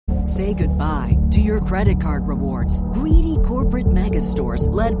Say goodbye to your credit card rewards. Greedy corporate mega stores,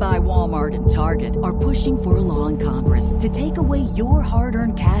 led by Walmart and Target, are pushing for a law in Congress to take away your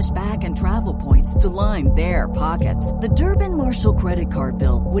hard-earned cash back and travel points to line their pockets. The Durbin-Marshall credit card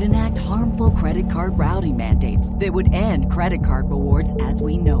bill would enact harmful credit card routing mandates that would end credit card rewards as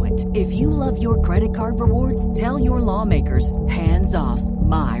we know it. If you love your credit card rewards, tell your lawmakers, hands off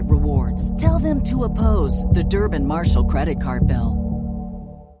my rewards. Tell them to oppose the Durbin-Marshall credit card bill.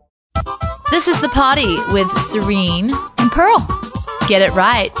 This is The Party with Serene and Pearl. Get it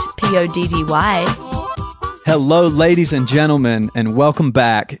right, Poddy. Hello, ladies and gentlemen, and welcome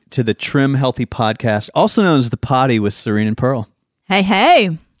back to the Trim Healthy Podcast, also known as The Potty with Serene and Pearl. Hey,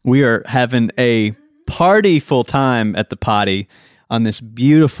 hey. We are having a party-full time at The Potty on this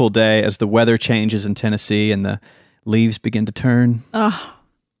beautiful day as the weather changes in Tennessee and the leaves begin to turn. Oh.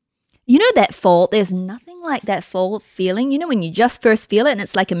 You know that fall, there's nothing like that fall feeling, you know, when you just first feel it and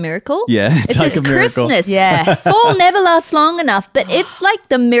it's like a miracle? Yeah, it's like a miracle. Christmas. Yes. Fall never lasts long enough, but it's like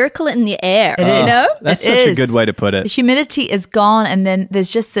the miracle in the air, you know? That's such a good way to put The it. humidity is gone and then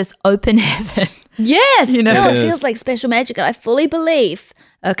there's just this open heaven. Yes. You know? It feels like special magic. And I fully believe,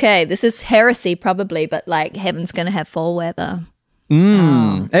 okay, this is heresy probably, but like heaven's going to have fall weather. Hey,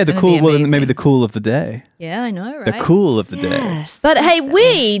 the gonna cool, be well, amazing. maybe the cool of the day. Yeah, I know, right? The cool of the day. But hey,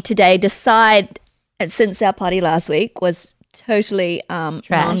 we today decide, since our party last week was totally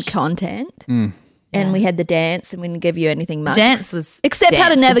non-content, and we had the dance and we didn't give you anything much. Dance was except how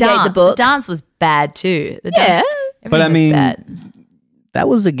to dance. navigate the book. The dance was bad too. The Yeah. dance, But I everything was mean, bad. that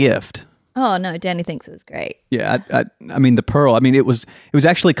was a gift. Oh no, Danny thinks it was great. Yeah, I mean, the Pearl. I mean, it was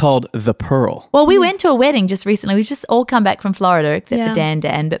actually called The Pearl. Well, we went to a wedding just recently. We just all come back from Florida, except Yeah. for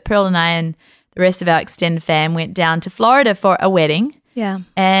Dan. But Pearl and I and the rest of our extended fam went down to Florida for a wedding. Yeah.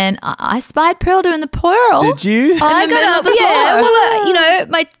 And I spied Pearl doing the Pearl. Did you? I the middle got of up, the yeah. floor. Well, you know,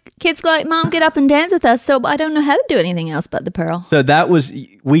 my kids go like, Mom, get up and dance with us. So I don't know how to do anything else but the Pearl. So that was,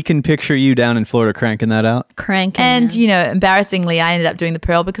 we can picture you down in Florida cranking that out. Cranking. And, you know, embarrassingly, I ended up doing the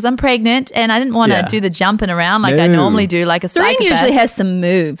Pearl because I'm pregnant and I didn't want to Yeah. do the jumping around like I No. normally do, like a Serene psychopath. usually has some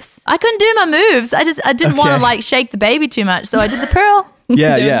moves. I couldn't do my moves. I didn't want to Okay. like shake the baby too much, so I did the Pearl.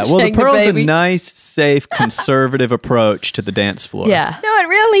 Yeah, Don't yeah. Well, the shake the Pearl's a baby. nice, safe, conservative approach to the dance floor. Yeah. No, it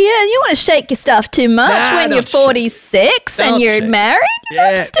really is. You want to shake your stuff too much Nah, when you're don't shake. 46 and Don't you're shake. married. You know,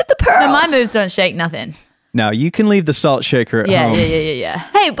 Yeah. just did the Pearl. No, my moves don't shake nothing. Now, you can leave the salt shaker at Yeah, home. yeah.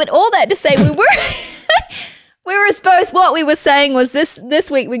 Hey, but all that to say, we were supposed. What we were saying was this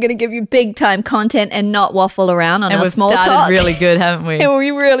week we're going to give you big time content and not waffle around on And our we've small started talk. really good, haven't we? And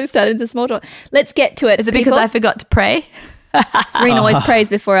we really started the small talk. Let's get to it. Is it because I forgot to pray? Serena always prays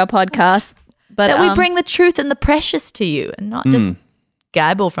before our podcast, but That we bring the truth and the precious to you and not just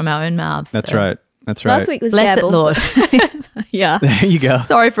gabble from our own mouths. That's So, right. That's right. last week was Bless it, gabble, Lord. but- yeah. There you go.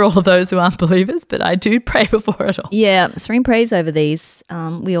 Sorry for all of those who aren't believers, but I do pray before it all. Yeah, Serene prays over these.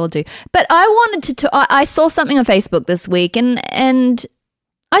 We all do. But I wanted to. I saw something on Facebook this week, and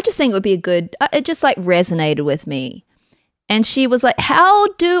I just think it would be a good. It just like resonated with me. And she was like, "How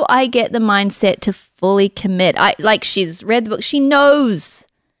do I get the mindset to fully commit?" She's read the book. She knows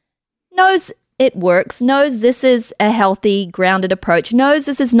it works. Knows this is a healthy, grounded approach. Knows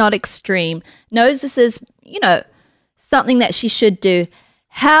this is not extreme. Knows this is something that she should do.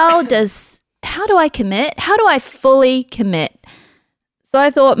 How do I commit? How do I fully commit? So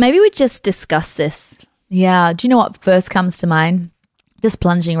I thought maybe we'd just discuss this. Yeah. Do you know what first comes to mind? Just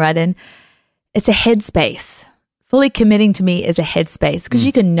plunging right in. It's a headspace. Fully committing to me is a headspace because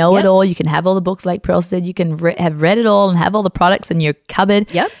you can know it all. You can have all the books, like Pearl said. You can have read it all and have all the products in your cupboard.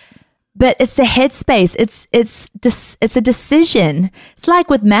 Yep. But it's the headspace. It's a decision. It's like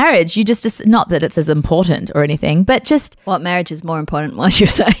with marriage. You just not that it's as important or anything, but just What marriage is more important? What you're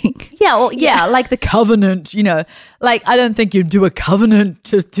saying? yeah, like the covenant. You know, like I don't think you do a covenant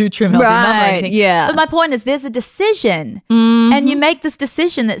to trim healthy mama or Right, anything. yeah. But my point is, there's a decision, and you make this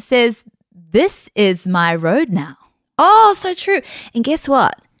decision that says, "This is my road now." Oh, so true. And guess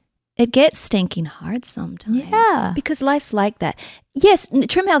what? It gets stinking hard sometimes. Yeah. Because life's like that. Yes,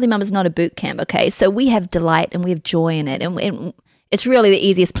 Trim Healthy Mum is not a boot camp, okay? So we have delight and we have joy in it. And it's really the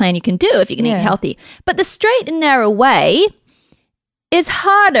easiest plan you can do if you can eat healthy. But the straight and narrow way is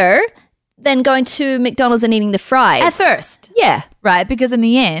harder than going to McDonald's and eating the fries. At first, Yeah. right? Because in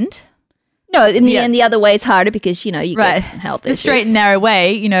the end, No, in the end, the other way is harder because, you get some health the issues. straight and narrow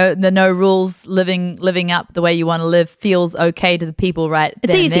way, the no rules living up the way you want to live feels okay to the people right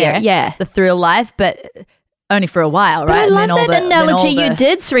It's then and easier, there. yeah. It's a thrill life, but only for a while, But right? I And love then all that the- then all analogy you the-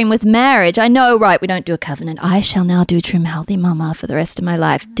 did, Serene, with marriage. I know, right, we don't do a covenant. I shall now do Trim Healthy Mama for the rest of my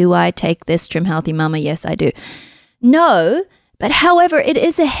life. Do I take this Trim Healthy Mama? Yes, I do. No, But however, it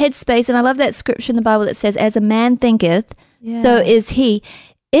is a headspace, and I love that scripture in the Bible that says, as a man thinketh, so is he.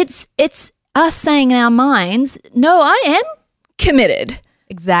 It's us saying in our minds, no, I am committed.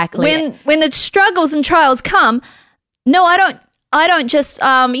 Exactly. When the struggles and trials come, no, I don't just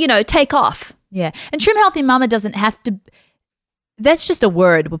take off. Yeah. And Trim Healthy Mama doesn't have to, that's just a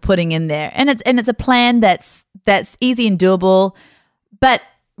word we're putting in there. And it's a plan that's easy and doable. But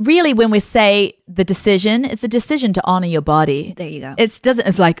really, when we say the decision, it's a decision to honor your body. There you go.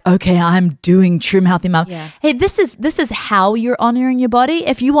 It's like, okay, I'm doing Trim Healthy Mama. Yeah. Hey, this is how you're honoring your body.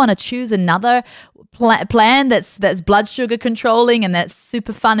 If you want to choose another plan that's blood sugar controlling and that's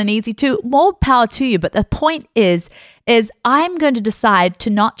super fun and easy too, more power to you. But the point is I'm going to decide to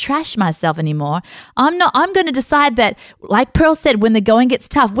not trash myself anymore. I'm going to decide that, like Pearl said, when the going gets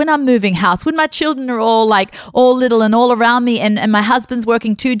tough, when I'm moving house, when my children are all little and all around me, and my husband's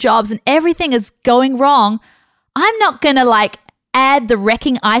working 2 jobs and everything is going wrong, I'm not going to add the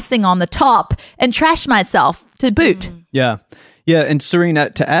wrecking icing on the top and trash myself to boot. Yeah. Yeah. And Serena,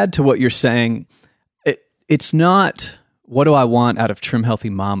 to add to what you're saying, it's not what do I want out of Trim Healthy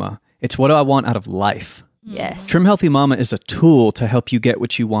Mama? It's what do I want out of life? Yes. Trim Healthy Mama is a tool to help you get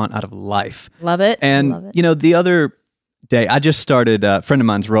what you want out of life. Love it. And, Love it. the other day, I just started, a friend of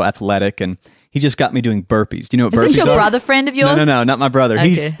mine's real athletic, and he just got me doing burpees. Do you know what burpees are? Is this your brother friend of yours? No, not my brother.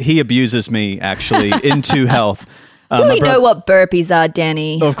 Okay. He abuses me, actually, into health. Do we know what burpees are,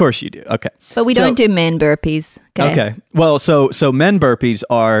 Danny? Oh, of course you do. Okay. But we don't do men burpees. Okay. Well, so men burpees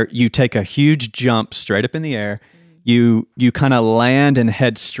are you take a huge jump straight up in the air, you kind of land and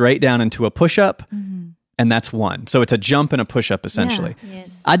head straight down into a push-up, and that's one. So it's a jump and a push-up, essentially. Yeah.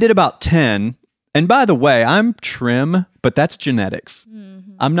 Yes. I did about 10, and by the way, I'm trim, but that's genetics.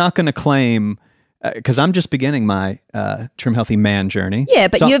 I'm not going to claim, because I'm just beginning my Trim Healthy Man journey. Yeah,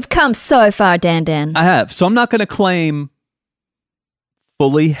 but So you've come so far, Dan. I have. So I'm not going to claim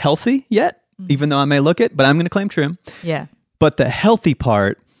fully healthy yet, even though I may look it, but I'm going to claim trim. Yeah. But the healthy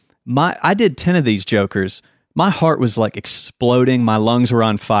part, I did 10 of these jokers. My heart was exploding. My lungs were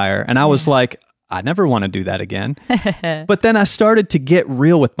on fire. And I was like, I never want to do that again. But then I started to get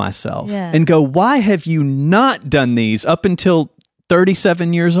real with myself and go, why have you not done these up until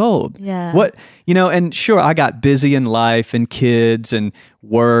 37 years old? Yeah. What, and sure, I got busy in life and kids and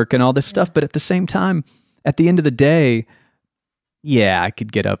work and all this stuff. But at the same time, at the end of the day, I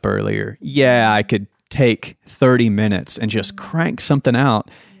could get up earlier. Yeah, I could take 30 minutes and just crank something out.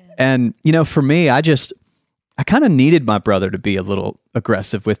 And, for me, I kind of needed my brother to be a little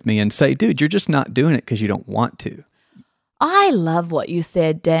aggressive with me and say, dude, you're just not doing it because you don't want to. I love what you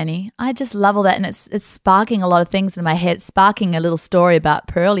said, Danny. I just love all that. And it's sparking a lot of things in my head, sparking a little story about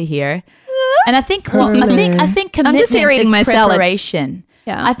Pearly here. And I think I think commitment I'm just here eating is my salad. preparation.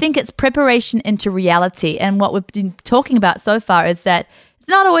 Yeah. I think it's preparation into reality. And what we've been talking about so far is that it's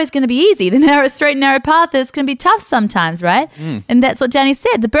not always going to be easy. The straight and narrow path is going to be tough sometimes, right? And that's what Danny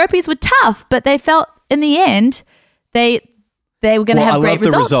said. The burpees were tough, but they felt in the end they were going to have great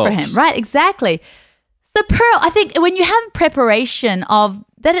results for him. Right, exactly. So Pearl, I think when you have preparation of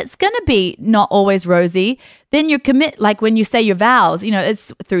that it's going to be not always rosy, then you commit, when you say your vows,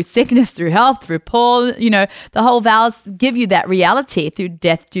 it's through sickness, through health, through poor, the whole vows give you that reality, through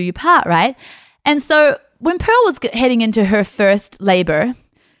death do you part, right? And so when Pearl was heading into her first labor,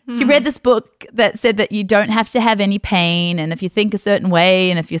 she read this book that said that you don't have to have any pain, and if you think a certain way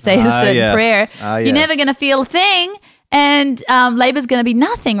and if you say a certain prayer, you're never going to feel a thing, and labor's going to be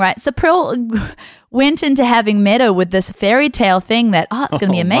nothing, right? So Pearl went into having Meadow with this fairy tale thing that, it's going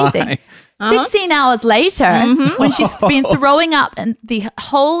to be amazing. 16 hours later, when she's been throwing up and the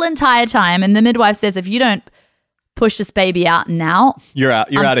whole entire time, and the midwife says, if you don't push this baby out now, you're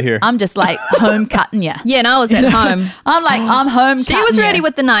out of here. I'm just home cutting you. Yeah, and I was at home. I'm home cutting She was ready you.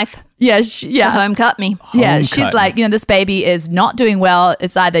 with the knife. Yeah, Home cut me. Yeah, she's like, this baby is not doing well.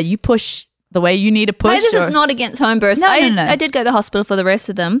 It's either you push the way you need to push. Hey, this is not against home births. No. I did go to the hospital for the rest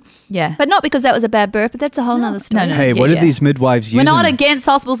of them. Yeah. But not because that was a bad birth, but that's a whole nother story. No. Hey, what are these midwives We're using? not against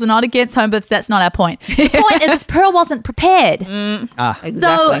hospitals. We're not against home births. That's not our point. The point is Pearl wasn't prepared.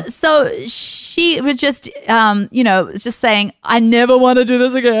 Exactly. So she was just, just saying, I never want to do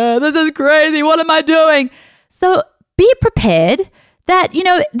this again. This is crazy. What am I doing? So be prepared that,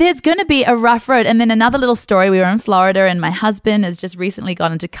 there's going to be a rough road. And then another little story, we were in Florida and my husband has just recently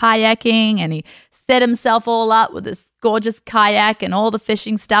gone into kayaking and he set himself all up with this gorgeous kayak and all the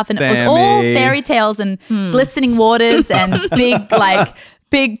fishing stuff. And it was all fairy tales and glistening waters and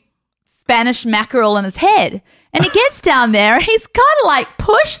big Spanish mackerel in his head. And he gets down there and he's kind of like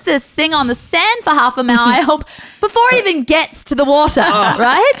pushed this thing on the sand for half a mile before he even gets to the water,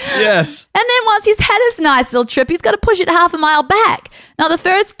 right? Yes. And then once he's had his nice little trip, he's got to push it half a mile back. Now, the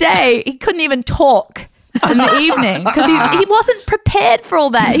first day, he couldn't even talk in the evening because he wasn't prepared for all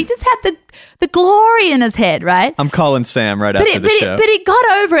that. He just had the glory in his head, right? I'm calling Sam right after the show. But he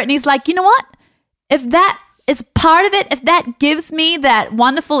got over it and he's like, you know what? If that is part of it, if that gives me that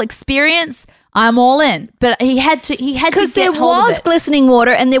wonderful experience, I'm all in. But he had to Because get there hold of was it. glistening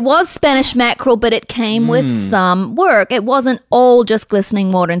water and there was Spanish mackerel, but it came with some work. It wasn't all just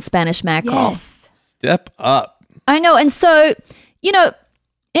glistening water and Spanish mackerel. Yes. Step up. I know. And so,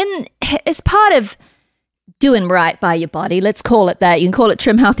 as part of doing right by your body, let's call it that. You can call it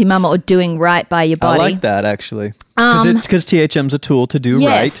Trim Healthy Mama or doing right by your body. I like that, actually. Because THM's a tool to do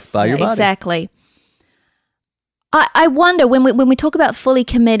right by your body. Exactly. I wonder when we talk about fully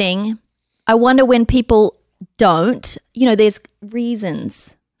committing, I wonder when people don't, there's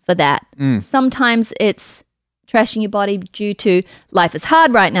reasons for that. Sometimes it's trashing your body due to life is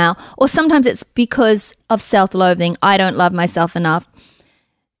hard right now, or sometimes it's because of self-loathing. I don't love myself enough.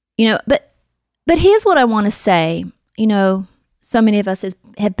 But here's what I want to say. So many of us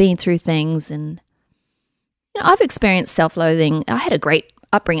have been through things, and I've experienced self-loathing. I had a great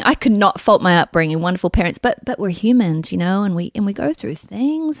upbringing. I could not fault my upbringing. Wonderful parents, but we're humans, and we go through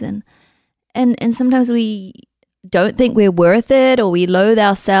things, and sometimes we don't think we're worth it, or we loathe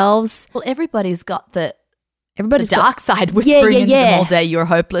ourselves. Well, everybody's got the Everybody's dark side whispering into them all day. You're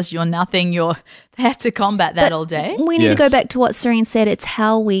hopeless. You're nothing. They have to combat that all day. We need to go back to what Serene said. It's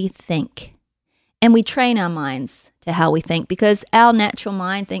how we think. And we train our minds to how we think, because our natural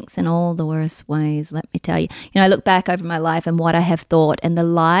mind thinks in all the worst ways, let me tell you. I look back over my life and what I have thought and the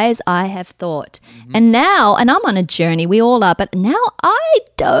lies I have thought. And now, and I'm on a journey, we all are, but now I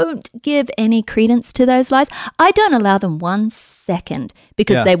don't give any credence to those lies. I don't allow them 1 second,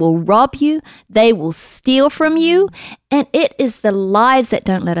 because they will rob you, they will steal from you, and it is the lies that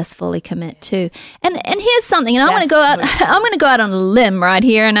don't let us fully commit to. And here's something, and I'm going to go out on a limb right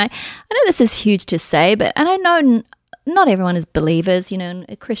here, and I know this is huge to say, but I know not everyone is believers,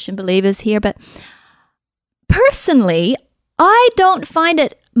 Christian believers here, but personally, I don't find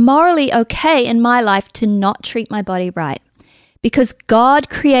it morally okay in my life to not treat my body right, because God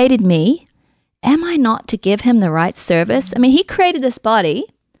created me. Am I not to give him the right service? I mean, he created this body.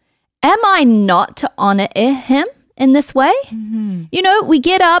 Am I not to honor him in this way? We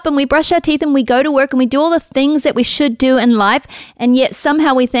get up and we brush our teeth and we go to work and we do all the things that we should do in life, and yet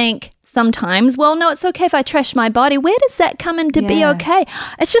somehow we think sometimes, well, no, it's okay if I trash my body. Where does that come in to be okay?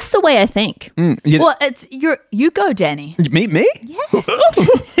 It's just the way I think. Well, it's you go, Danny. Me? Yes.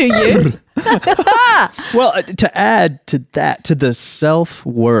 You? Well, to add to that, to the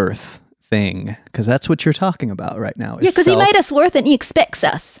self-worth thing, because that's what you're talking about right now. Yeah, because he made us worth it and he expects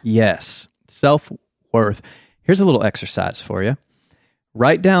us. Yes, self-worth. Here's a little exercise for you.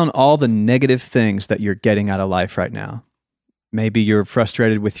 Write down all the negative things that you're getting out of life right now. Maybe you're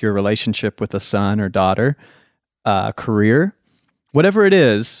frustrated with your relationship with a son or daughter, career, whatever it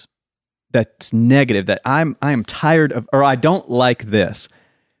is that's negative, that I am tired of, or I don't like this.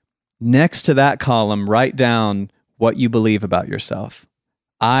 Next to that column, write down what you believe about yourself.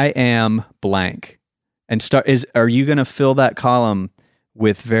 I am blank. And are you going to fill that column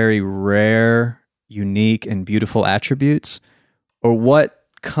with very rare, unique, and beautiful attributes? Or what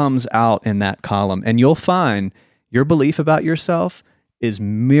comes out in that column? And you'll find your belief about yourself is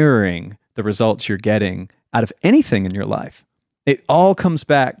mirroring the results you're getting out of anything in your life. It all comes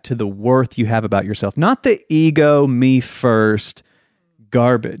back to the worth you have about yourself, not the ego, me first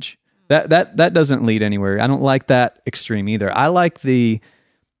garbage. That doesn't lead anywhere. I don't like that extreme either. I like the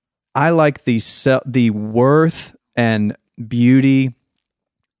worth and beauty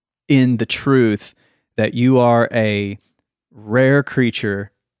in the truth that you are a rare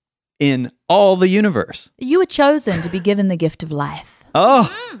creature in all the universe. You were chosen to be given the gift of life.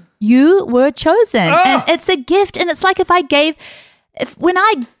 Oh, You were chosen. And it's a gift. And it's like when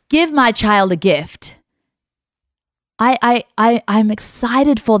I give my child a gift, I'm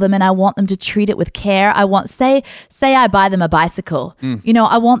excited for them and I want them to treat it with care. I want, say I buy them a bicycle.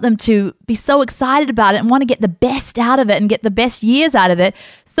 I want them to be so excited about it and want to get the best out of it and get the best years out of it.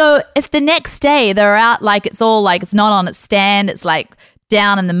 So if the next day they're out, it's not on its stand, it's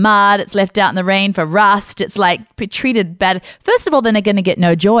down in the mud, it's left out in the rain for rust, it's treated bad. First of all, then they're going to get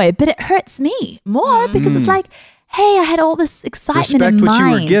no joy, but it hurts me more because it's hey, I had all this excitement in mind. Respect what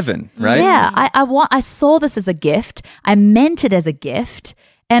you were given, right? Yeah, I saw this as a gift. I meant it as a gift,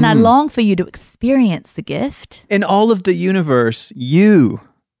 and I long for you to experience the gift. In all of the universe, you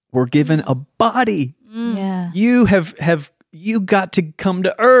were given a body. Yeah. You you got to come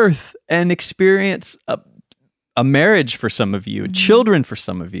to earth and experience a marriage for some of you, children for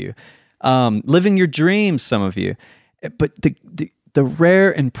some of you, living your dreams, some of you. But the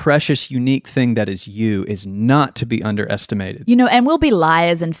rare and precious, unique thing that is you is not to be underestimated. You know, and we'll be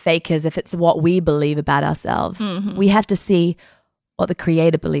liars and fakers if it's what we believe about ourselves. Mm-hmm. We have to see what the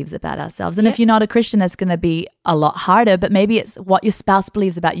Creator believes about ourselves. And if you're not a Christian, that's going to be a lot harder, but maybe it's what your spouse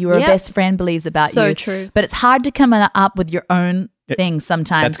believes about you or a best friend believes about you. So true. But it's hard to come up with your own thing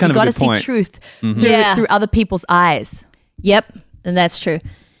sometimes. That's kind You've of a got good to point. see truth Yeah. through other people's eyes. Yep, and that's true.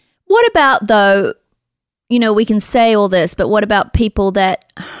 What about, though, you know, we can say all this, but what about people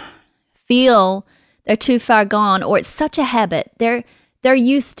that feel they're too far gone, or it's such a habit? They're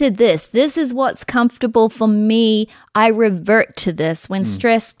used to this. This is what's comfortable for me. I revert to this when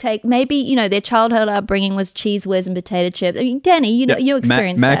stress maybe, you know, their childhood upbringing was Cheez Whiz and potato chips. I mean, Danny, you know, you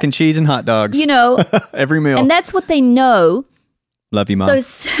experienced mac that. and cheese and hot dogs. You know, every meal. and that's what they know. Love you, Mom.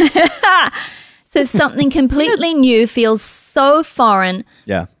 So something completely new feels so foreign.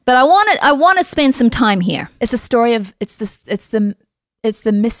 Yeah. But I want to spend some time here. It's a story of it's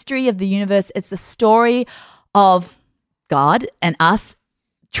the mystery of the universe. It's the story of God and us.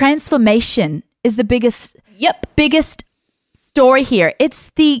 Transformation is the biggest story here. It's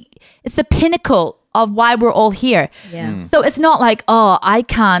the pinnacle of why we're all here. Yeah. So it's not like, oh, I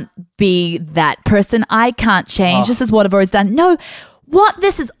can't be that person. I can't change. This is what I've always done. No, what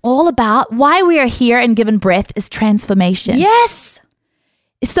this is all about, why we are here and given breath, is transformation. Yes.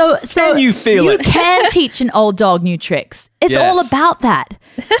 So Can you feel you it? can teach an old dog new tricks. It's Yes. all about that.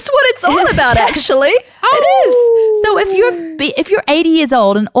 That's what it's all about, actually. It is. So if you're 80 years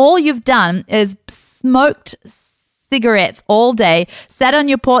old and all you've done is smoked cigarettes all day, sat on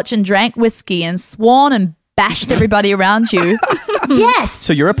your porch and drank whiskey and sworn and bashed everybody around you, yes.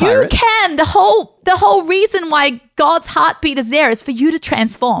 So you're a pirate. You can. The whole reason why God's heartbeat is there is for you to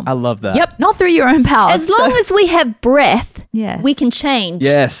transform. I love that. Yep. Not through your own power. As long as we have breath, Yes. we can change.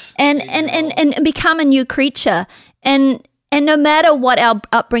 Yes. And become a new creature. And no matter what our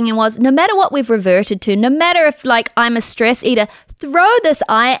upbringing was, no matter what we've reverted to, no matter if, like, I'm a stress eater, throw this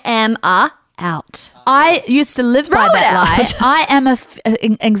I am a out. I used to live by Throw it that out. lie. I am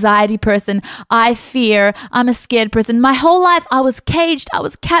an anxiety person. I fear. I'm a scared person. My whole life, I was caged. I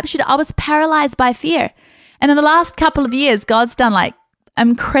was captured. I was paralyzed by fear. And in the last couple of years, God's done like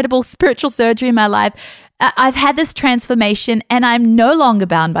incredible spiritual surgery in my life. I've had this transformation and I'm no longer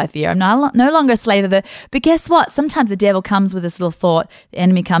bound by fear. I'm no longer a slave of it. But guess what? Sometimes the devil comes with this little thought. The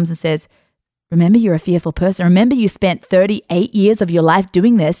enemy comes and says, remember, you're a fearful person. Remember, you spent 38 years of your life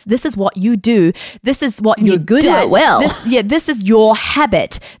doing this. This is what you do. This is what you're good do at. it well. This is your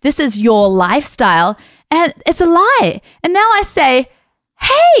habit. This is your lifestyle. And it's a lie. And now I say,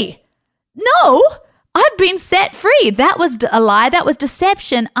 hey, no, I've been set free. That was a lie. That was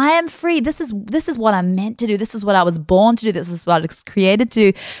deception. I am free. This is what I'm meant to do. This is what I was born to do. This is what I was created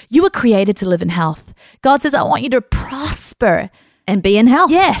to do. You were created to live in health. God says, I want you to prosper. And be in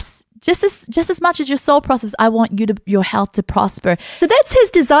health. Yes. Just as much as your soul prospers, I want your health to prosper. So that's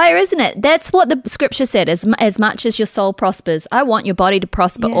his desire, isn't it? That's what the scripture said, as much as your soul prospers. I want your body to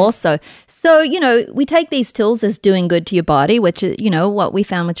prosper also. So, you know, we take these tools as doing good to your body, which is, you know, what we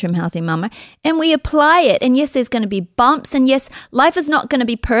found with Trim Healthy Mama, and we apply it. And yes, there's going to be bumps, and yes, life is not going to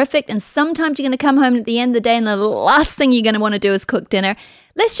be perfect. And sometimes you're going to come home at the end of the day and the last thing you're going to want to do is cook dinner.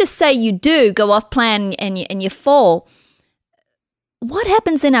 Let's just say you do go off plan and you fall. What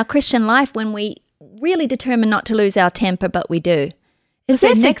happens in our Christian life when we really determine not to lose our temper, but we do? Is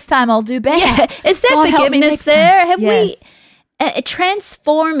there Next time I'll do better. Yeah, is there God, help me forgiveness next there? time. Have Yes. we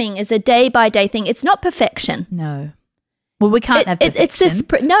transforming is a day by day thing? It's not perfection. No. Well, we can't have perfection. It's this.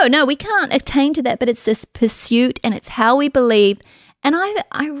 No, we can't attain to that. But it's this pursuit, and it's how we believe. And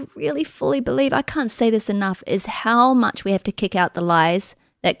I really fully believe, I can't say this enough, is how much we have to kick out the lies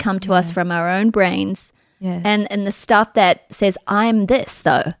that come to us from our own brains. Yes. And the stuff that says, I'm this,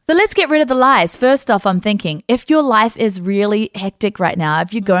 though. So let's get rid of the lies. First off, I'm thinking, if your life is really hectic right now,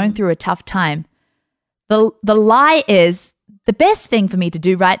 if you're going through a tough time, the lie is, the best thing for me to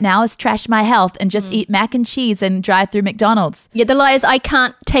do right now is trash my health and just eat mac and cheese and drive through McDonald's. Yeah, the lie is, I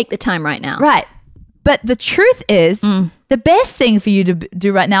can't take the time right now. Right. But the truth is, the best thing for you to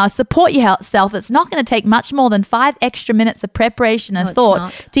do right now is support yourself. It's not going to take much more than 5 extra minutes of preparation and it's thought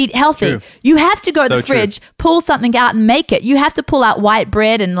not. to eat healthy. True. You have to go to So the true. fridge, pull something out and make it. You have to pull out white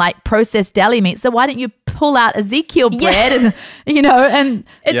bread and like processed deli meat. So why don't you pull out Ezekiel bread and, and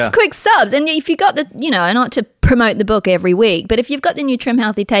It's Yeah. quick subs. And if you got the, not to promote the book every week, but if you've got the new Trim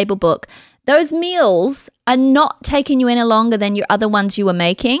Healthy Table book, those meals are not taking you any longer than your other ones you were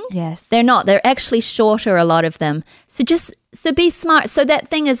making. Yes. They're not. They're actually shorter, a lot of them. So be smart. So that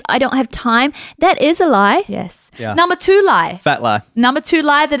thing is, I don't have time. That is a lie. Yes. Yeah. Number 2 lie. Fat lie. Number 2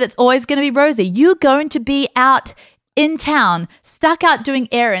 lie that it's always going to be rosy. You're going to be out in town, stuck out doing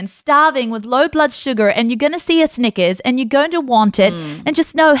errands, starving with low blood sugar, and you're going to see a Snickers and you're going to want it. And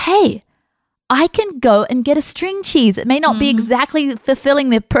just know, hey, I can go and get a string cheese. It may not be exactly fulfilling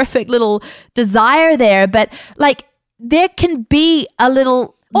the perfect little desire there, but like there can be a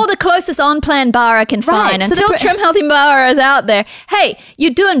little... Or the closest on-plan bar I can find. So Until Trim Healthy Bar is out there. Hey,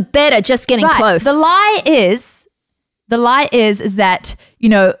 you're doing better just getting close. The lie is that,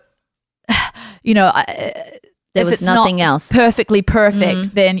 there if was it's nothing not else. perfectly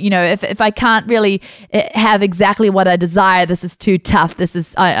perfect, then, if I can't really have exactly what I desire, this is too tough. This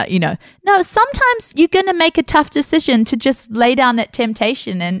is, no, sometimes you're going to make a tough decision to just lay down that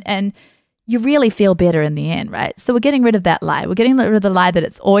temptation and you really feel better in the end, right? So we're getting rid of that lie. We're getting rid of the lie that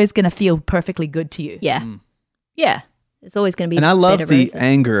it's always going to feel perfectly good to you. Yeah. Yeah. It's always going to be And I love better the version.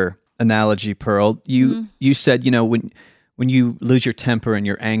 anger analogy, Pearl. You said, when you lose your temper and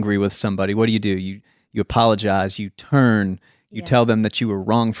you're angry with somebody, what do? You apologize, you turn, you tell them that you were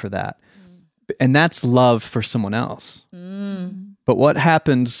wrong for that. And that's love for someone else. But what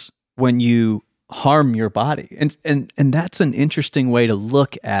happens when you harm your body? And that's an interesting way to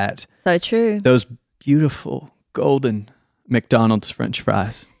look at So true. those beautiful golden McDonald's French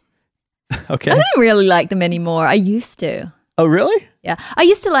fries. Okay. I don't really like them anymore. I used to. Oh, really? Yeah. I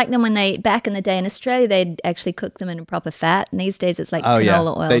used to like them when back in the day in Australia, they'd actually cook them in a proper fat. And these days it's like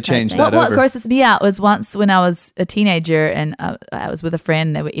canola oil. They type changed thing. that What over. grosses me out was once when I was a teenager and I was with a friend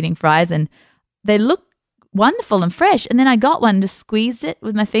and they were eating fries and they looked wonderful and fresh. And then I got one and just squeezed it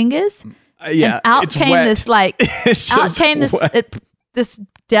with my fingers. Yeah. And out it's came wet. this like, It's out just came this wet. this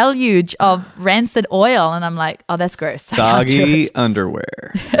deluge of rancid oil. And I'm like, oh, that's gross. I can't do Soggy it.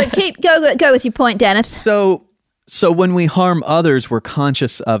 underwear. But go with your point, Daneth. So when we harm others, we're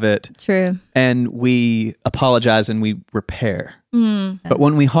conscious of it True. and we apologize and we repair. But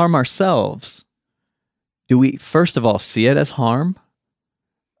when we harm ourselves, do we first of all see it as harm?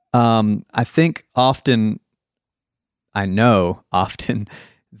 I think I know often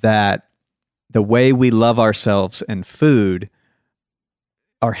that the way we love ourselves and food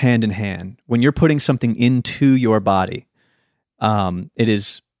are hand in hand. When you're putting something into your body, it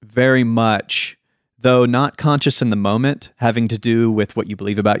is very much, though not conscious in the moment, having to do with what you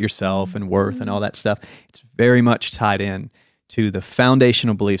believe about yourself and worth and all that stuff. It's very much tied in to the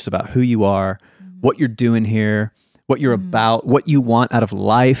foundational beliefs about who you are, what you're doing here, what you're about, what you want out of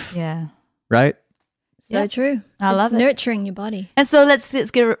life, Yeah. right? So Yeah. true. I love it's it. nurturing your body. And so let's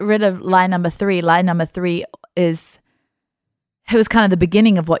get rid of lie number 3. Lie number 3 is, it was kind of the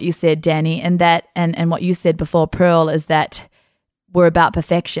beginning of what you said, Danny, and that and what you said before, Pearl, is that we're about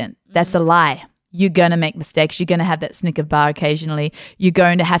perfection. That's a lie. You're going to make mistakes. You're going to have that Snicker bar occasionally. You're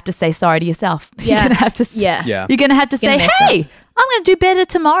going to have to say sorry to yourself. Yeah. You're going to have to Yeah. Yeah. You're going to have to You're say, gonna mess hey, I'm going to do better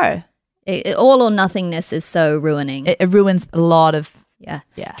tomorrow. All or nothingness is so ruining. It ruins a lot of, Yeah.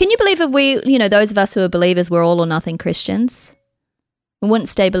 Yeah. Can you believe if those of us who are believers, we're all or nothing Christians? We wouldn't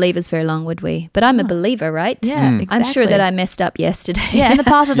stay believers very long, would we? But I'm a believer, right? yeah, exactly. I'm sure that I messed up yesterday. Yeah, and the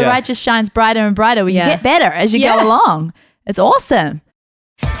path of the Yeah. righteous shines brighter and brighter when Yeah. you get better as you Yeah. go along. It's awesome.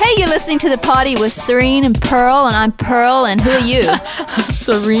 Hey, you're listening to The Party with Serene and Pearl, and I'm Pearl, and who are you?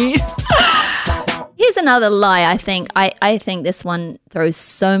 Serene. Here's another lie, I think. I think this one throws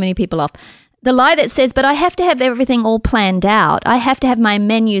so many people off. The lie that says, but I have to have everything all planned out. I have to have my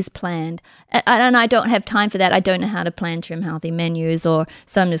menus planned. And I don't have time for that. I don't know how to plan Trim Healthy menus, so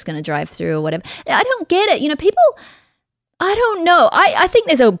I'm just going to drive through or whatever. I don't get it. People, I don't know. I think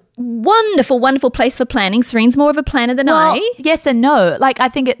there's a wonderful, wonderful place for planning. Serene's more of a planner than Well, I. yes and no. Like, I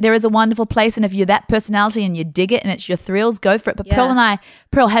think there is a wonderful place, and if you're that personality and you dig it and it's your thrills, go for it. But Yeah.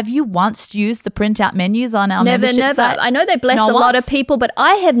 Pearl, have you once used the printout menus on our Never. membership site? I know they bless Not a lot once. of people, but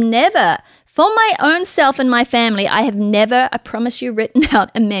I have never, for my own self and my family, I have never, I promise you, written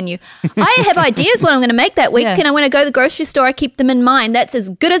out a menu. I have ideas what I'm going to make that week, Yeah. and when I go to the grocery store, I keep them in mind. That's as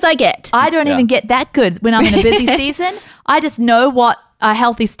good as I get. I don't Yeah. even get that good when I'm in a busy season. I just know what are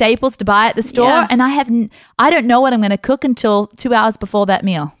healthy staples to buy at the store, Yeah. and I don't know what I'm going to cook until 2 hours before that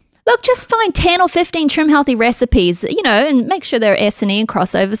meal. Look, just find 10 or 15 Trim Healthy recipes, and make sure there are S&E and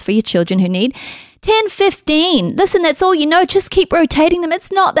crossovers for your children who need. 10, 15. Listen, that's all you know. Just keep rotating them.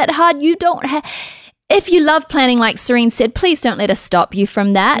 It's not that hard. You don't have... If you love planning, like Serene said, please don't let us stop you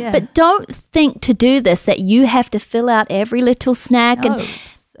from that. Yeah. But don't think to do this that you have to fill out every little snack. No, And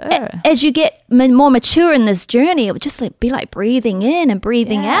so as you get more mature in this journey, it would just be like breathing in and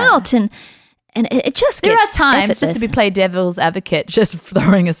breathing out, and it just There gets are times, effortless. just to play devil's advocate, just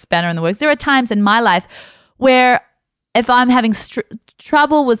throwing a spanner in the works. There are times in my life where if I'm having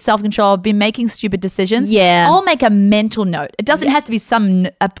trouble with self-control, I've been making stupid decisions. Yeah. I'll make a mental note. It doesn't have to be some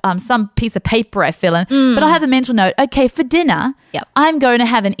piece of paper I fill in, but I'll have a mental note. Okay, for dinner, I'm going to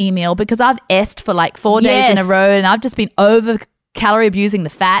have an email because I've est for like 4 days in a row, and I've just been over calorie abusing the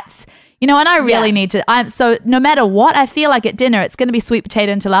fats. You know, and I really need to. So no matter what I feel like at dinner, it's going to be sweet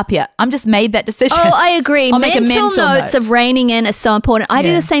potato and tilapia. I'm just made that decision. Oh, I agree. I'll make a mental notes note. of reining in is so important. I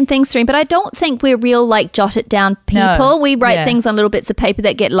do the same thing, Serene, but I don't think we're real like jot it down people. No. We write Yeah. things on little bits of paper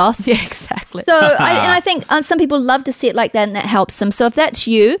that get lost. Yeah, exactly. So I think some people love to see it like that, and that helps them. So if that's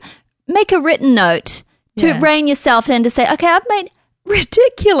you, make a written note to rein yourself in, to say, okay, I've made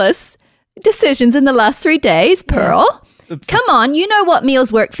ridiculous decisions in the last 3 days, Pearl. Come on, you know what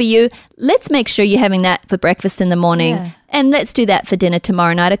meals work for you. Let's make sure you're having that for breakfast in the morning, and let's do that for dinner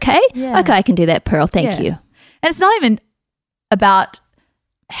tomorrow night, okay? Yeah. Okay, I can do that, Pearl. Thank you. And it's not even about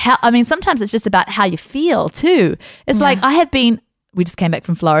how, I mean, sometimes it's just about how you feel too. It's like we just came back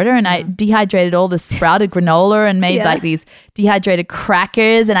from Florida, and I dehydrated all the sprouted granola and made like these dehydrated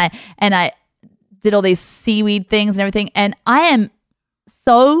crackers, and I did all these seaweed things and everything. And I am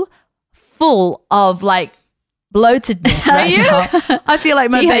so full of like bloatedness right now. I feel like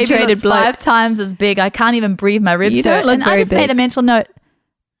my baby Dehydrated looks bloat. 5 times as big. I can't even breathe. My ribs You don't hurt. look And very I just made big. a mental note.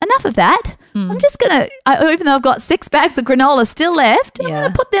 Enough of that. I'm just going to, even though I've got 6 bags of granola still left, I'm going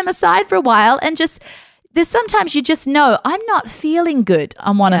to put them aside for a while, and just, there's sometimes you just know I'm not feeling good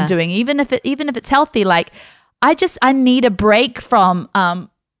on what I'm doing, even if it's healthy. Like I need a break from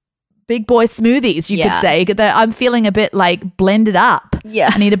big boy smoothies, you could say. That I'm feeling a bit like blended up.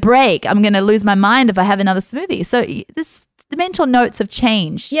 Yeah. I need a break. I'm going to lose my mind if I have another smoothie. So the mental notes have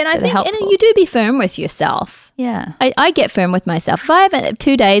changed. Yeah, and I that are think helpful. and you do be firm with yourself. Yeah. I get firm with myself. If I haven't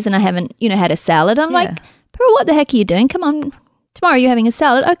 2 days and I haven't, had a salad, I'm like, Pearl, what the heck are you doing? Come on. Tomorrow you're having a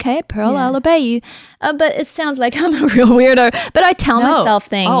salad. Okay, Pearl, I'll obey you. But it sounds like I'm a real weirdo. But I tell myself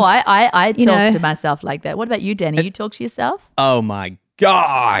things. Oh, I you talk know. to myself like that. What about you, Danny? You talk to yourself? Oh my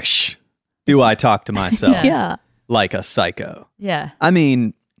gosh. Do I talk to myself Yeah. like a psycho? Yeah. I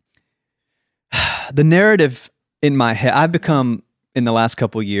mean, the narrative in my head, I've become in the last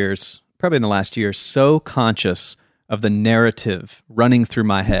couple years, probably in the last year, so conscious of the narrative running through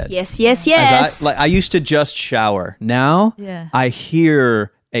my head. Yes, yes, As yes. I used to just shower. Now I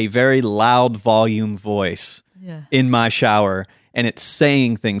hear a very loud volume voice in my shower, and it's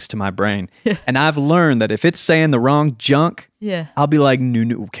saying things to my brain. And I've learned that if it's saying the wrong junk, I'll be like,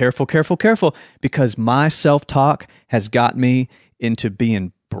 no, careful, careful, careful, because my self-talk has got me into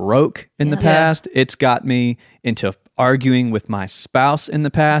being broke in the past. It's got me into arguing with my spouse in the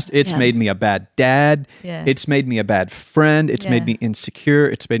past. It's made me a bad dad. It's made me a bad friend. It's made me insecure.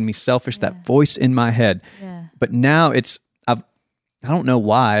 It's made me selfish, that voice in my head. But now I don't know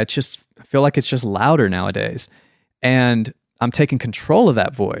why. It's just, I feel like it's just louder nowadays. And I'm taking control of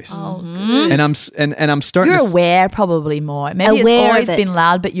that voice. And I'm starting You're to aware probably more. Maybe Aware of it's always it. been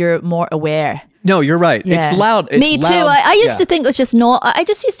loud, but you're more aware. No, you're right. Yeah. It's loud. It's Me too. loud. I used to think it was just I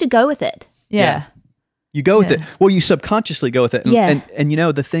just used to go with it. Yeah. You go with it. Well, you subconsciously go with it. And,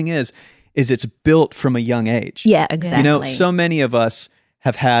 and the thing is it's built from a young age. Yeah, exactly. So many of us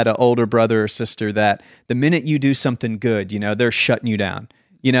have had an older brother or sister that the minute you do something good, they're shutting you down.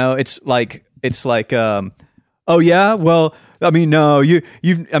 It's like, oh yeah, well, I mean, no,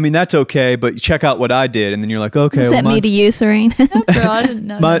 I mean, that's okay, but check out what I did. And then you're like, okay. Is that me to you, Serene? Girl, I didn't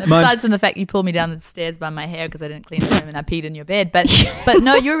know. Mine's- Besides from the fact you pulled me down the stairs by my hair because I didn't clean the room and I peed in your bed. But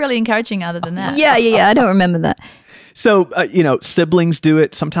no, you're really encouraging other than that. yeah. I don't remember that. So, siblings do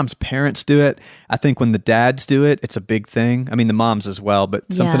it. Sometimes parents do it. I think when the dads do it, it's a big thing. I mean, the moms as well,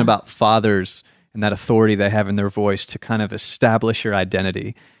 but something about fathers and that authority they have in their voice to kind of establish your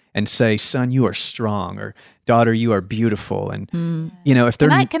identity and say, son, you are strong, or daughter, you are beautiful. And, if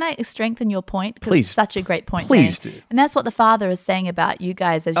they're... Can I strengthen your point? 'Cause Please. It's such a great point. Please Jane. do. And that's what the Father is saying about you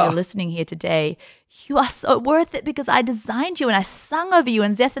guys as you're listening here today. You are so worth it because I designed you and I sung over you.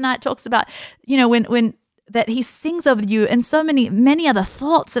 And Zephaniah talks about, when that he sings over you and so many other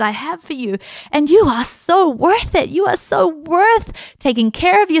thoughts that I have for you. And you are so worth it. You are so worth taking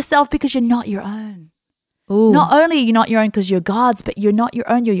care of yourself because you're not your own. Ooh. Not only are you not your own because you're God's, but you're not your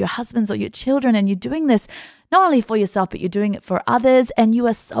own. You're your husband's or your children. And you're doing this not only for yourself, but you're doing it for others. And you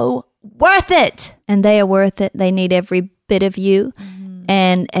are so worth it. And they are worth it. They need every bit of you.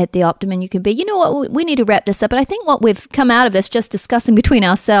 And at the optimum you can be. You know what? We need to wrap this up. But I think what we've come out of this just discussing between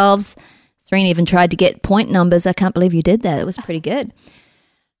ourselves, Serena even tried to get point numbers. I can't believe you did that. It was pretty good.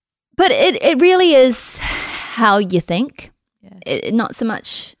 But it really is how you think. Not so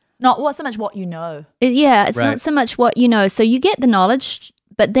much. Not what so much what you know. It's Right. not so much what you know. So you get the knowledge,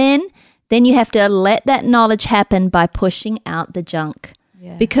 but then you have to let that knowledge happen by pushing out the junk.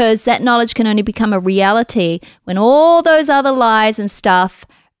 Yeah. Because that knowledge can only become a reality when all those other lies and stuff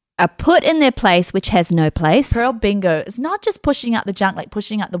are put in their place, which has no place. Pearl, bingo. It's not just pushing out the junk, like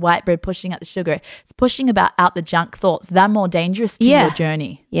pushing out the white bread, pushing out the sugar. It's pushing out the junk thoughts. They're more dangerous to your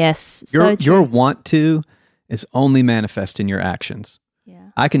journey. Yes. Your want to is only manifest in your actions. Yeah.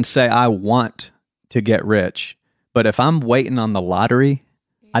 I can say I want to get rich, but if I'm waiting on the lottery,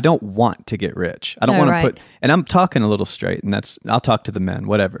 I don't want to get rich. I don't want to put, and I'm talking a little straight, and I'll talk to the men,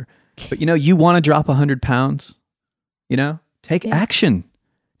 whatever. But you want to drop 100 pounds, take action.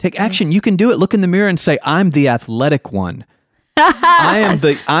 Take action. You can do it. Look in the mirror and say, I'm the athletic one. I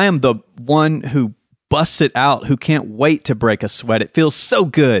am the one who busts it out, who can't wait to break a sweat. It feels so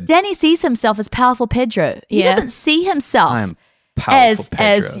good. Danny sees himself as powerful Pedro. He doesn't see himself I am powerful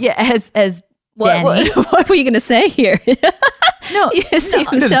Pedro. as Danny. What were you going to say here? No, He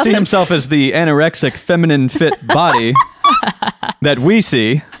doesn't see himself as the anorexic, feminine, fit body that we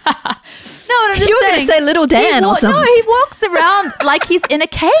see. No, I'm just You were going to saying, say little Dan or something. No, he walks around like he's in a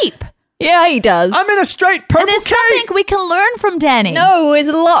cape. Yeah, he does. I'm in a straight purple And there's cape. something we can learn from Danny. No, there's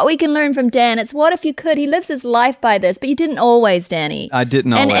a lot we can learn from Dan. It's what if you could. He lives his life by this, but you didn't always, Danny. I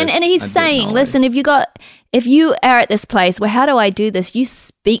didn't always. And he's I didn't saying, always. listen, if you are at this place where how do I do this? You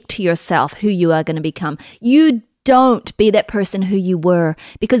speak to yourself who you are going to become. You don't be that person who you were,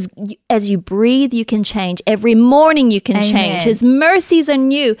 because as you breathe, you can change. Every morning you can change. His mercies are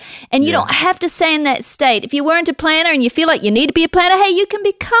new. And you don't have to stay in that state. If you weren't a planner and you feel like you need to be a planner, hey, you can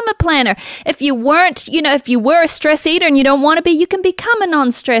become a planner. If you weren't, if you were a stress eater and you don't want to be, you can become a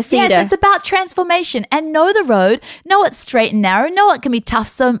non-stress eater. Yes, it's about transformation and know the road. Know it's straight and narrow. Know it can be tough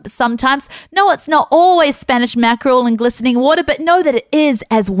sometimes. Know it's not always Spanish mackerel and glistening water, but know that it is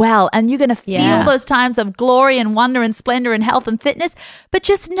as well. And you're going to feel those times of glory and wonder and splendor and health and fitness. But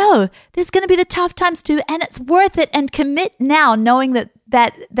just know there's going to be the tough times too, and it's worth it. And commit now, knowing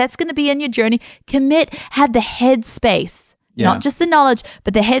that's going to be in your journey. Commit, have the headspace, not just the knowledge,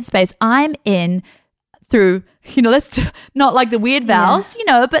 but the headspace. I'm in through, let's not like the weird vows,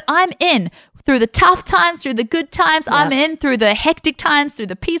 but I'm in through the tough times, through the good times. Yep. I'm in through the hectic times, through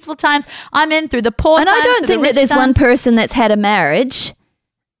the peaceful times. I'm in through the poor times. And I don't think that there's one person that's had a marriage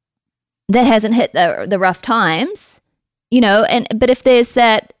that hasn't hit the rough times, but if there's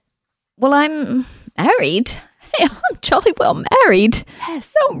that, well, I'm married. Hey, I'm jolly well married.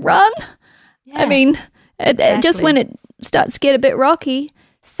 Yes. Don't run. Yes. I mean, just when it starts to get a bit rocky.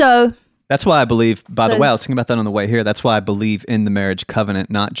 So that's why I believe, by the way, I was thinking about that on the way here. That's why I believe in the marriage covenant,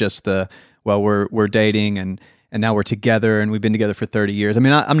 not just we're dating and now we're together and we've been together for 30 years. I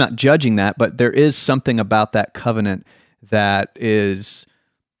mean, I'm not judging that, but there is something about that covenant that is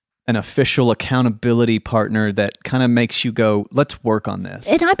an official accountability partner that kind of makes you go, let's work on this.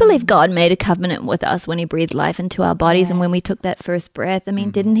 And I believe God made a covenant with us when he breathed life into our bodies and when we took that first breath. I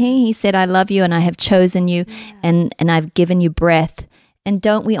mean, didn't he? He said, I love you and I have chosen you and I've given you breath. And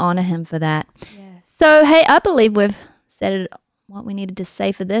don't we honor him for that? Yes. So, hey, I believe we've said what we needed to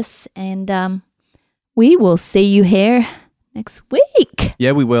say for this. And we will see you here next week.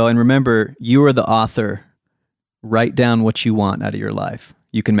 Yeah, we will. And remember, you are the author. Write down what you want out of your life.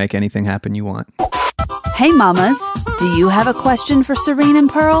 You can make anything happen you want. Hey mamas, do you have a question for Serene and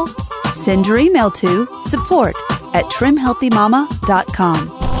Pearl? Send your email to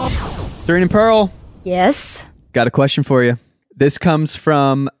support@trimhealthymama.com. Serene and Pearl. Yes. Got a question for you. This comes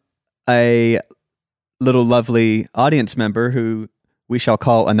from a little lovely audience member who we shall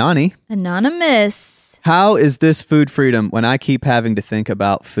call Anani. Anonymous. How is this food freedom when I keep having to think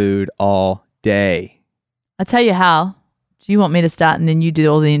about food all day? I'll tell you how. Do you want me to start and then you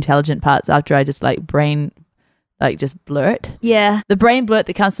do all the intelligent parts after I just brain just blurt? Yeah. The brain blurt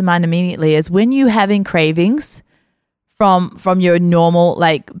that comes to mind immediately is when you're having cravings from your normal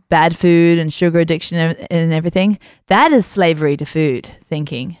bad food and sugar addiction and everything. That is slavery to food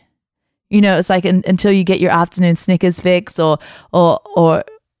thinking. It's like until you get your afternoon Snickers fix or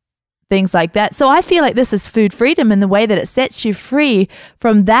things like that. So I feel like this is food freedom in the way that it sets you free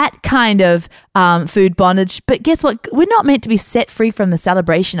from that kind of food bondage. But guess what? We're not meant to be set free from the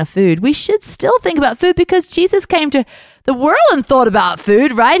celebration of food. We should still think about food because Jesus came to the world and thought about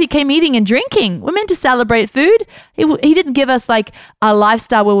food, right? He came eating and drinking. We're meant to celebrate food. He didn't give us a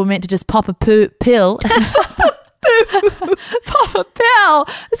lifestyle where we're meant to just pop a pill. Pop a pill.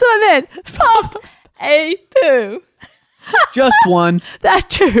 That's what I meant. Pop a poo. Just one. That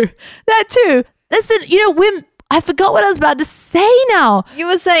too. Listen, I forgot what I was about to say now. You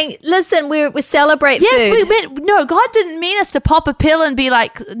were saying, listen, we celebrate food. Yes, no, God didn't mean us to pop a pill and be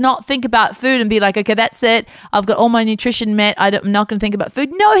like, not think about food and be like, okay, that's it. I've got all my nutrition met. I'm not going to think about food.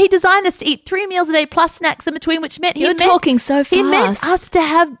 No, he designed us to eat 3 meals a day plus snacks in between, which meant You're talking so fast. He meant us to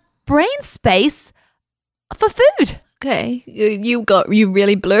have brain space for food. Okay, you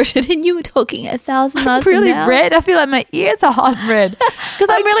really blurted and you were talking 1,000 miles I'm really an hour. red. I feel like my ears are hot and red because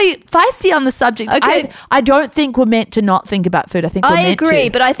I'm really feisty on the subject. Okay. I don't think we're meant to not think about food. I think we're I meant agree,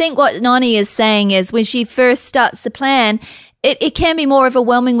 to. but I think what Nani is saying is when she first starts the plan, it can be more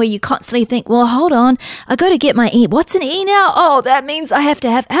overwhelming where you constantly think, well, hold on, I got to get my E. What's an E now? Oh, that means I have to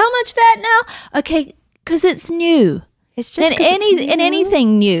have how much fat now? Okay, because it's new. It's just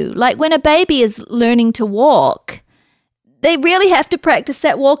anything new. Like when a baby is learning to walk, they really have to practice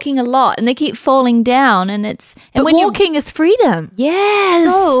that walking a lot, and they keep falling down. But when walking is freedom. Yes,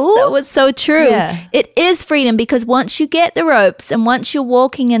 that was so true. Yeah. It is freedom because once you get the ropes and once you're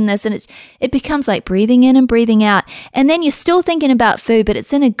walking in this, and it becomes like breathing in and breathing out, and then you're still thinking about food, but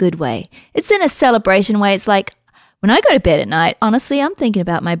it's in a good way. It's in a celebration way. It's like when I go to bed at night, honestly, I'm thinking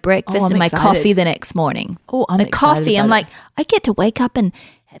about my breakfast and my coffee the next morning. Oh, I'm excited coffee. about I'm it. like, I get to wake up and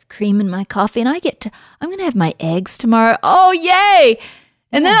have cream in my coffee, and I'm going to have my eggs tomorrow. Oh, yay.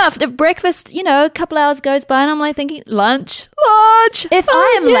 And then after breakfast, a couple hours goes by and I'm like thinking, lunch. If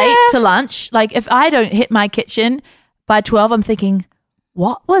I am late to lunch, like if I don't hit my kitchen by 12, I'm thinking,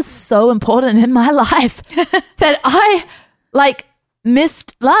 what was so important in my life that I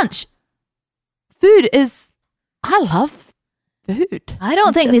missed lunch? I love food. I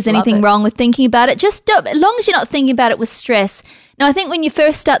don't think there's anything wrong with thinking about it. Just don't, as long as you're not thinking about it with stress. Now, I think when you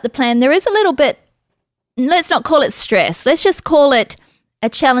first start the plan, there is a little bit, let's not call it stress. Let's just call it a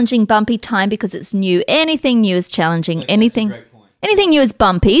challenging, bumpy time because it's new. Anything new is challenging. Anything new is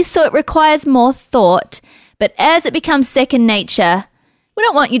bumpy, so it requires more thought. But as it becomes second nature, we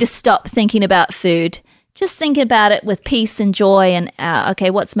don't want you to stop thinking about food. Just think about it with peace and joy and,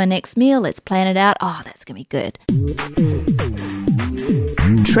 okay, what's my next meal? Let's plan it out. Oh, that's going to be good.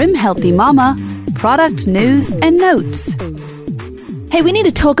 Trim Healthy Mama, product news and notes. Hey, we need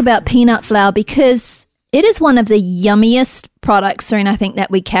to talk about peanut flour because it is one of the yummiest products, Serena, I think, that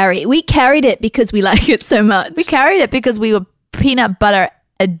we carry. We carried it because we like it so much. We carried it because we were peanut butter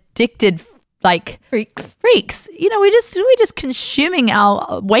addicted, freaks. We're just consuming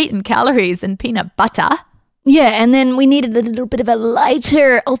our weight in calories in peanut butter. Yeah, and then we needed a little bit of a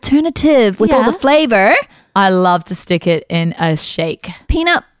lighter alternative with all the flavor. I love to stick it in a shake.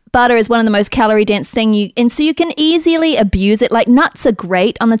 Peanut butter is one of the most calorie-dense thing, and so you can easily abuse it. Like nuts are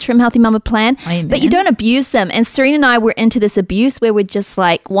great on the Trim Healthy Mama plan, but you don't abuse them. And Serena and I were into this abuse where we just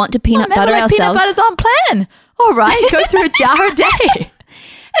want to peanut butter ourselves. Peanut butter's on plan. All right, go through a jar a day.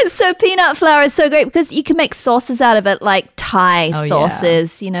 And so peanut flour is so great because you can make sauces out of it, like Thai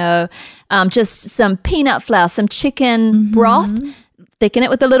sauces, just some peanut flour, some chicken broth, thicken it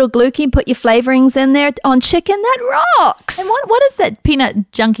with a little glucine, put your flavorings in there on chicken. That rocks. And what is that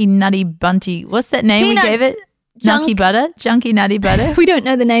peanut junky nutty bunty? What's that name we gave it? Junky nutty butter. We don't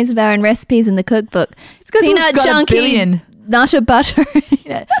know the names of our own recipes in the cookbook. It's because we've got a billion. Nutter butter.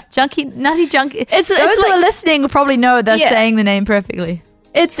 Junky. Those who are listening will probably know they're saying the name perfectly.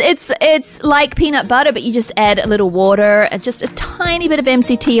 It's like peanut butter, but you just add a little water, just a tiny bit of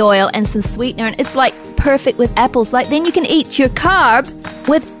MCT oil and some sweetener, and it's like perfect with apples. Like then you can eat your carb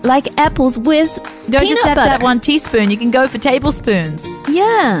with apples with you don't peanut just have butter. to have 1 teaspoon. You can go for tablespoons.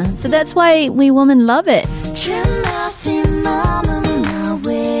 Yeah, so that's why we women love it. Trim Healthy Mama my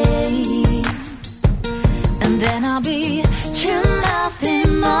way, and then I'll be Trim Healthy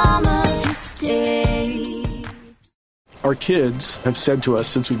Mama to stay. Our kids have said to us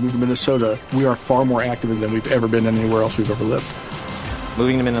since we moved to Minnesota, we are far more active than we've ever been anywhere else we've ever lived.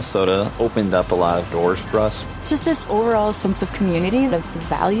 Moving to Minnesota opened up a lot of doors for us. Just this overall sense of community, of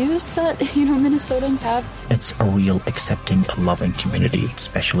values that, Minnesotans have. It's a real accepting, loving community,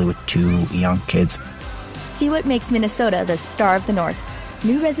 especially with 2 young kids. See what makes Minnesota the star of the North.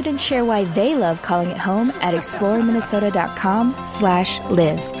 New residents share why they love calling it home at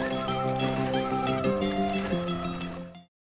exploreminnesota.com/live.